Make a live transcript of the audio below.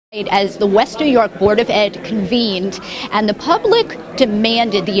As the West New York Board of Ed convened and the public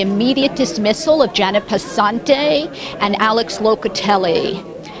demanded the immediate dismissal of Janet Passante and Alex Locatelli.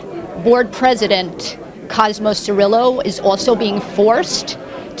 Board President Cosmo Cirillo is also being forced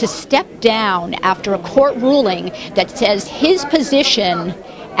to step down after a court ruling that says his position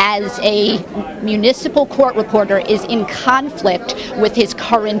as a municipal court reporter is in conflict with his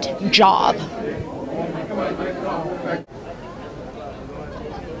current job.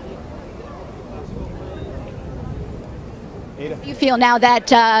 You feel now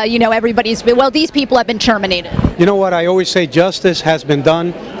that, everybody's been, well, these people have been terminated. You know what, I always say justice has been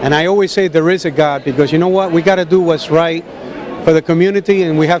done, and I always say there is a God, because you know what, we got to do what's right for the community,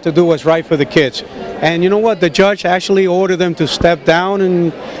 and we have to do what's right for the kids. And you know what, the judge actually ordered them to step down,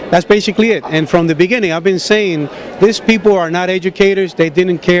 and that's basically it. And from the beginning, I've been saying, these people are not educators, they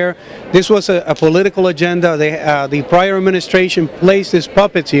didn't care. This was a political agenda. The prior administration placed these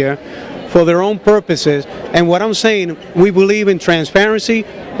puppets here for their own purposes. And what I'm saying, we believe in transparency.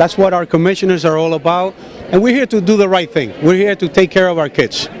 That's what our commissioners are all about. And we're here to do the right thing. We're here to take care of our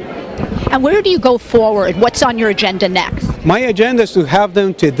kids. And where do you go forward? What's on your agenda next? My agenda is to have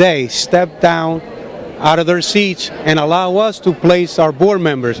them today step down out of their seats and allow us to place our board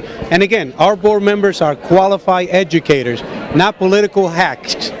members. And again, our board members are qualified educators, not political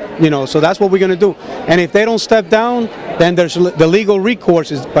hacks. So that's what we're going to do. And if they don't step down, then there's the legal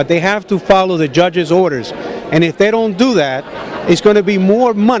recourses, but they have to follow the judge's orders. And if they don't do that, it's going to be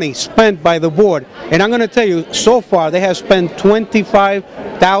more money spent by the board. And I'm going to tell you, so far they have spent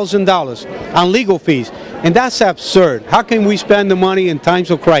 $25,000 on legal fees. And that's absurd. How can we spend the money in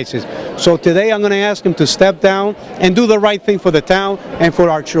times of crisis? So today I'm going to ask them to step down and do the right thing for the town and for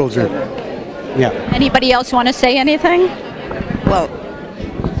our children. Yeah. Anybody else want to say anything? Well,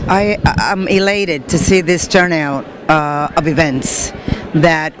 I'm elated to see this turnout of events,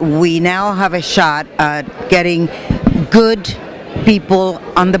 that we now have a shot at getting good people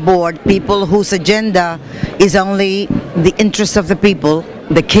on the board, people whose agenda is only the interests of the people,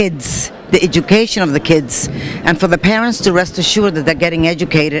 the kids, the education of the kids, and for the parents to rest assured that they're getting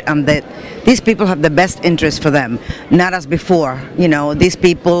educated and that these people have the best interest for them, not as before. These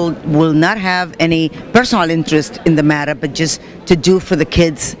people will not have any personal interest in the matter, but just to do for the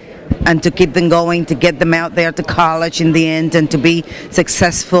kids and to keep them going, to get them out there to college in the end, and to be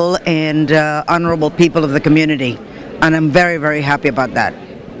successful and honorable people of the community. And I'm very, very happy about that.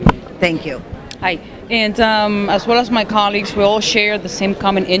 Thank you. Hi. And as well as my colleagues, we all share the same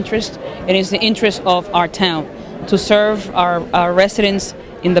common interest, and it's the interest of our town to serve our residents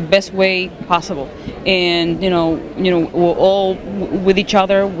in the best way possible. And we're all with each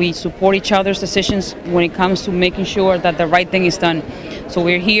other. We support each other's decisions when it comes to making sure that the right thing is done. So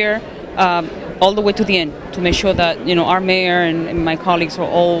we're here all the way to the end to make sure that our mayor and my colleagues are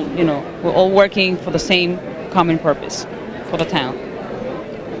all we're all working for the same common purpose for the town.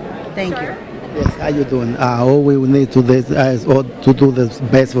 Thank you. Yes, how you doing? All we need to do is to do the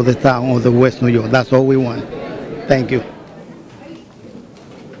best for the town of the West New York. That's all we want. Thank you.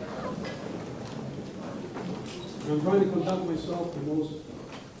 I'm trying to conduct myself the most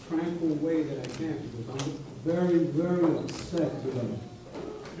tranquil way that I can, because I'm very, very upset today.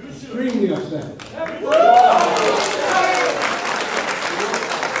 Extremely upset.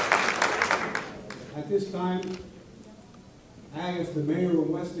 At this time, I, as the mayor of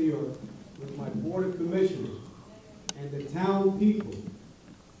West New York, with my board of commissioners and the town people,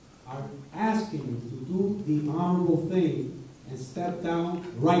 are asking you to do the honorable thing and step down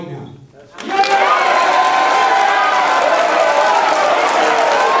right now.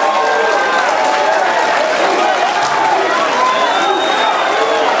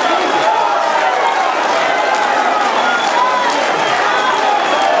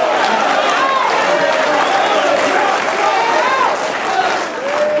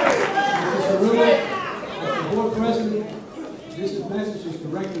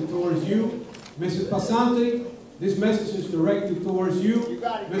 Mrs. Passante, this message is directed towards you.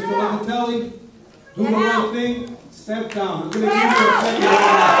 Mr. Locatelli, do the right thing, step down. I'm going to give you a second.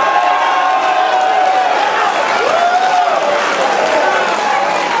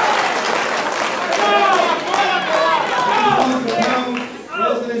 I want the town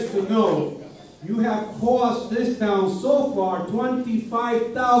residents to know you have cost this town so far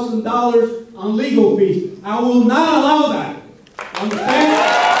 $25,000 on legal fees. I will not allow that.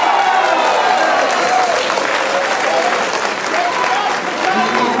 Understand?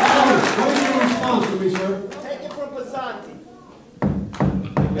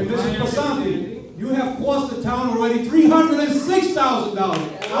 And Mrs. Passante, you have cost the town already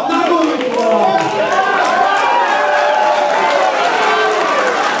 $306,000. I'm not going for all.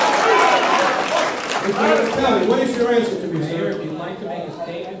 Locatelli, what is your answer to me, Mayor, sir? if you'd like to make a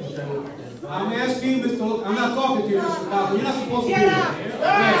statement, which I would advise. I'm asking you, Mr. I'm not talking to you, Mr. Cosmo. You're not supposed to do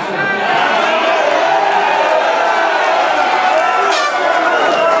that.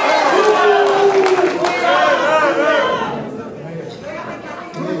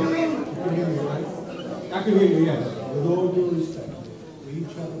 I can hear you, yes. With all due respect, we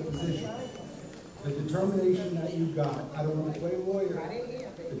each have a position. The determination that you got, I don't want to play lawyer.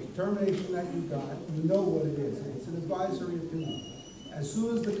 The determination that you got, you know what it is. It's an advisory opinion. As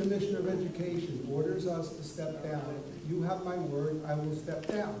soon as the Commissioner of Education orders us to step down, you have my word, I will step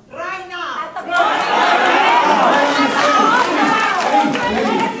down. Right now.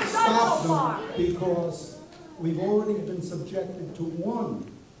 Please, stop them, because we've already been subjected to one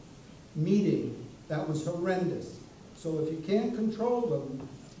meeting that was horrendous. So if you can't control them,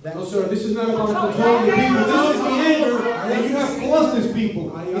 that's... No, sir, this is not about controlling the people. This is the anger that you have caused these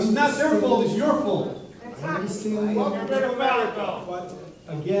people. It's not their fault, it's your fault. I understand that. But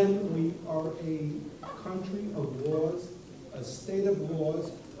again, we are a country of laws, a state of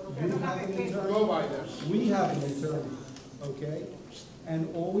laws. You have an attorney. We have an attorney, okay? And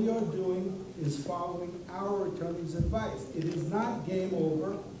all we are doing is following our attorney's advice. It is not game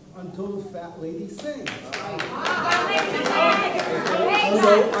over until the fat lady sings.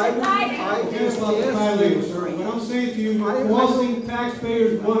 Here's what I'm saying to you, you're costing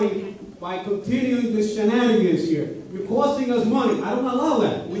taxpayers money by continuing this shenanigans here. You're costing us money. I don't allow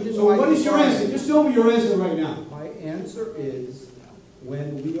that. So what is your answer? Just tell me your answer right now. My answer is,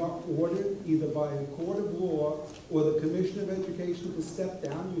 when we are ordered either by a court of law or the Commissioner of Education to step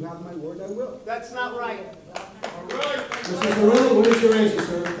down, you have my word, I will. That's not right. Mr. Cirillo, what is your answer,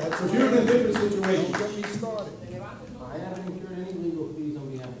 sir? Because you're in a different situation. Don't get me started. I haven't incurred any legal fees on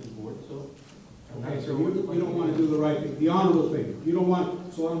behalf of the board, so. Okay, so you don't want to do the right thing, the honorable thing. You don't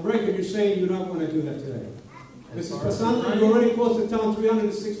want, so on record, you're saying you don't want to do that today. Mrs. Passante, you already cost the town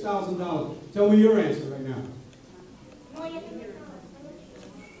 $306,000. Tell me your answer right now.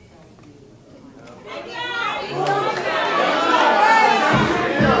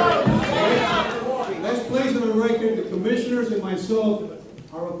 Let's place on the record, the commissioners and myself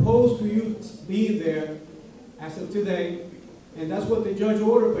are opposed to you being there as of today, and that's what the judge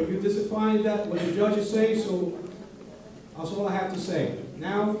ordered, but you disappointed that what the judge is saying, so that's all I have to say.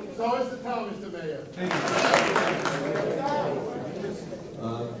 Now, So is the town, Mr. Mayor. thank you.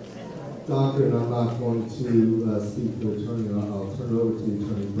 Doctor, and I'm not going to speak for the attorney, I'll turn it over to the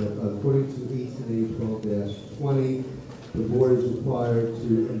attorney, but according to 18A12-20, the board is required to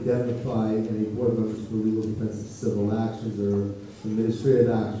indemnify any board members for legal defense of civil actions or administrative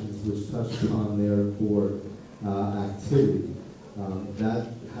actions which touch upon their board activity. That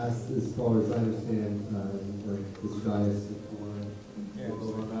has, as far as I understand, this guy is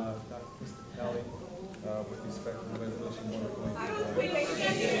Mr. Kelly, with respect to the resolution 1.11.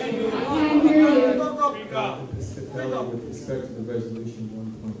 Mr. Kelly, with respect to the resolution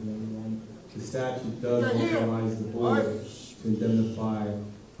 1.11, the statute does authorize the board to indemnify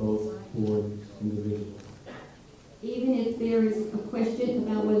both board individuals. Even if there is a question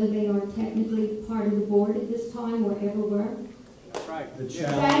about whether they are technically part of the board at this time or ever were? That's right. The That is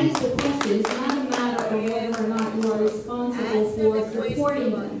challenge, the question. It's not a matter of whether or not you are responsible for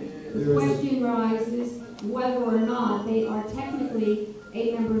supporting them. The question rises whether or not they are technically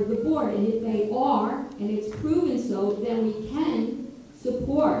a member of the board. And if they are, and it's proven so, then we can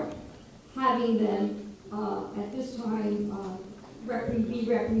support having them at this time be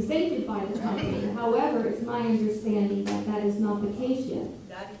represented by the company. However, it's my understanding that that is not the case yet.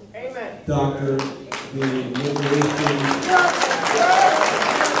 Amen. Doctor,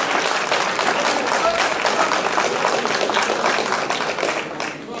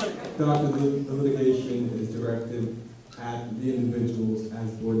 the litigation, the litigation is directed at the individuals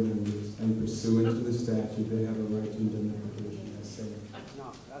as board members, and pursuant to the statute, they have a right to indemnification as said.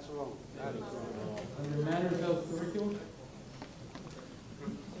 No, that's wrong. That is wrong. Under matters of curriculum,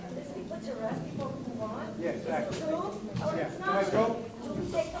 Put your rest before we move on. Yeah, exactly. It's true, or Yeah. it's Can not I true. go? Do we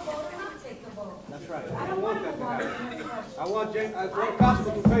take the vote or not take the vote? That's right. I don't want to move on to the next question. I want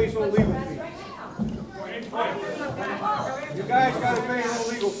Cosmo to pay his own legal fees. You guys got to pay your own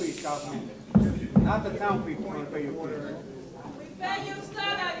legal fees, Cosmo. Not the town people want to pay your fees. We pay your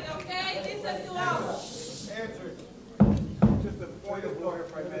salary, okay? Listen to us. Answer. Just a point of order,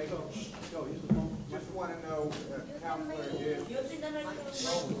 if I may. Just want to know, Counselor, I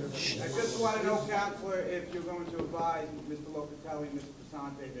just want to know, Counselor, if you're going to advise Mr. Locatelli and Mr.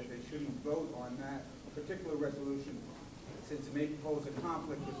 Passante that they shouldn't vote on that particular resolution, since it may pose a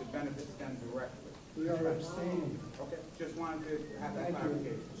conflict which it benefits them directly. We are abstaining. Okay, just wanted to have that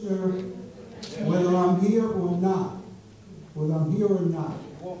clarification. Sir, whether I'm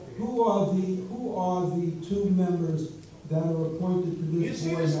who are the two members that are appointed to You this see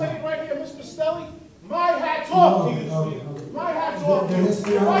board this now? lady right here, Mr. Stelly? My hat's off to you, Steve. My hat's off to you.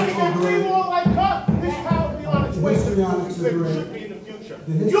 If I can get three more like her, this town will be on its way to the should be in the future.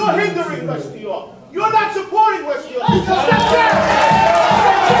 You're hindering West New York. You're not supporting West New York. Step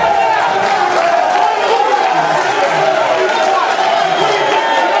down!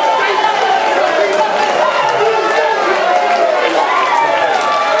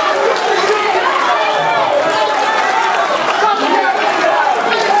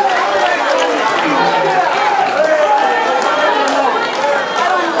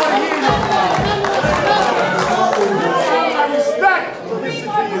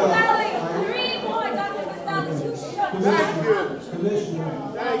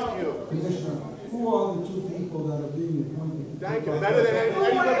 Thank you. Better than anybody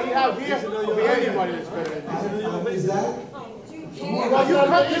we have here. There'll be anybody that's better than this. Is that? Well, you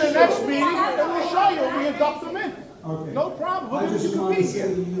come to the next meeting and we'll show you. We induct them in. Okay. No problem. I You just can want be to say here.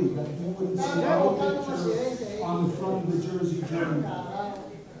 to you that you wouldn't see no picture on the front of the Jersey Journal.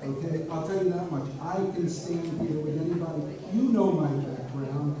 Okay? I'll tell you that much. I can stand here with anybody. You know my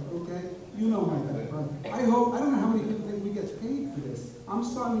background, okay? You know my background. I don't know how many people think we get paid for this. I'm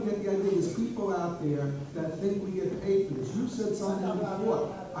starting to get the idea there's people out there that think we get paid for this. You said something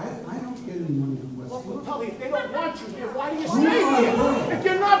before. I don't get any money from West York. Tully, if they don't want you here, why do you stay here? If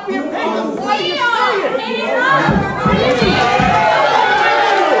you're not being paid, then why do you stay here?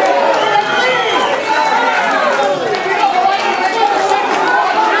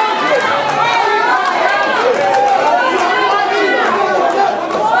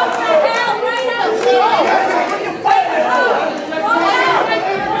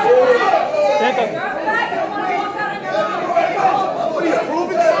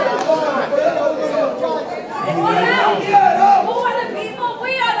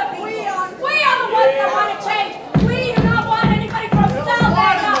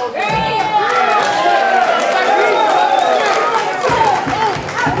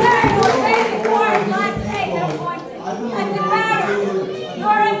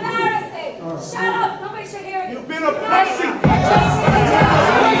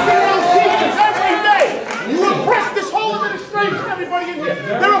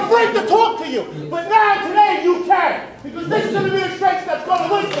 They're afraid to talk to you, but now today you can, because this is an administration that's going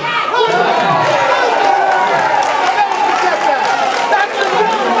to listen. I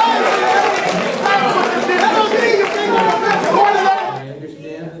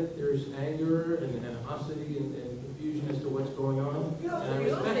understand that there's anger and animosity and confusion as to what's going on, and I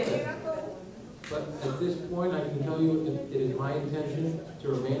respect that. But at this point, I can tell you that it is my intention to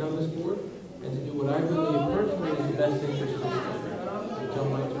remain on this board and to do what I believe personally is the best interest of this country until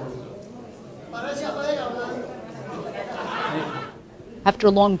my term is up. After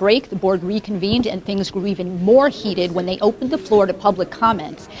a long break, the board reconvened and things grew even more heated when they opened the floor to public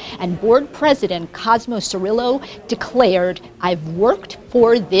comments. And board president Cosmo Cirillo declared, "I've worked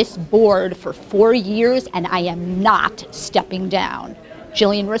for this board for 4 years and I am not stepping down."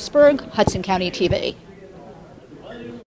 Jillian Risberg, Hudson County TV.